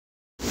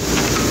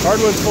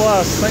Hardwoods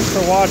Plus, thanks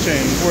for watching.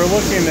 We're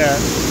looking at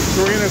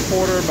 3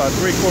 1/4 by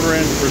 3/4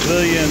 inch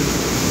Brazilian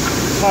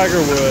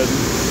Tigerwood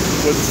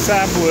with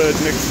sapwood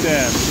mixed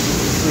in.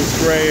 This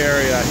gray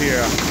area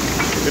here.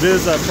 It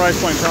is a price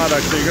point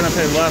product, so you're going to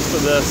pay less for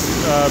this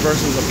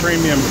versus a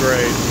premium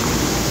grade.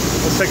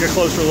 Let's take a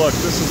closer look.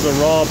 This is the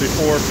raw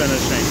before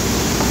finishing.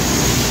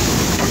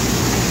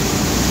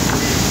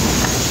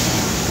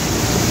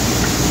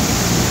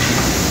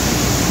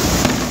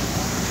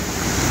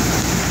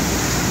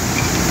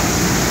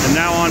 And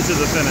now on to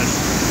the finish.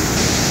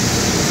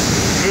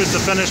 Here's the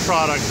finished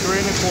product,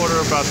 3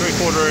 1/4 by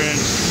 3/4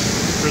 inch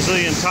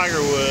Brazilian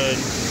Tigerwood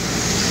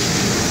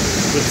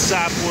with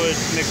sapwood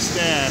mixed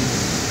in.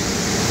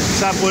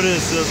 Sapwood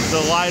is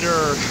the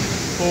lighter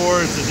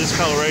boards, the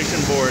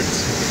discoloration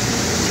boards.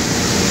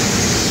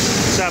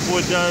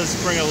 Sapwood does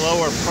bring a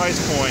lower price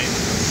point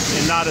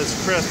and not as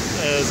crisp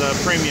as a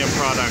premium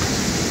product.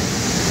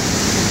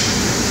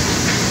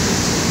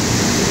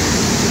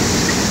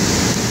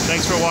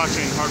 Thanks for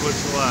watching Hardwoods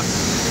for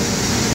Less.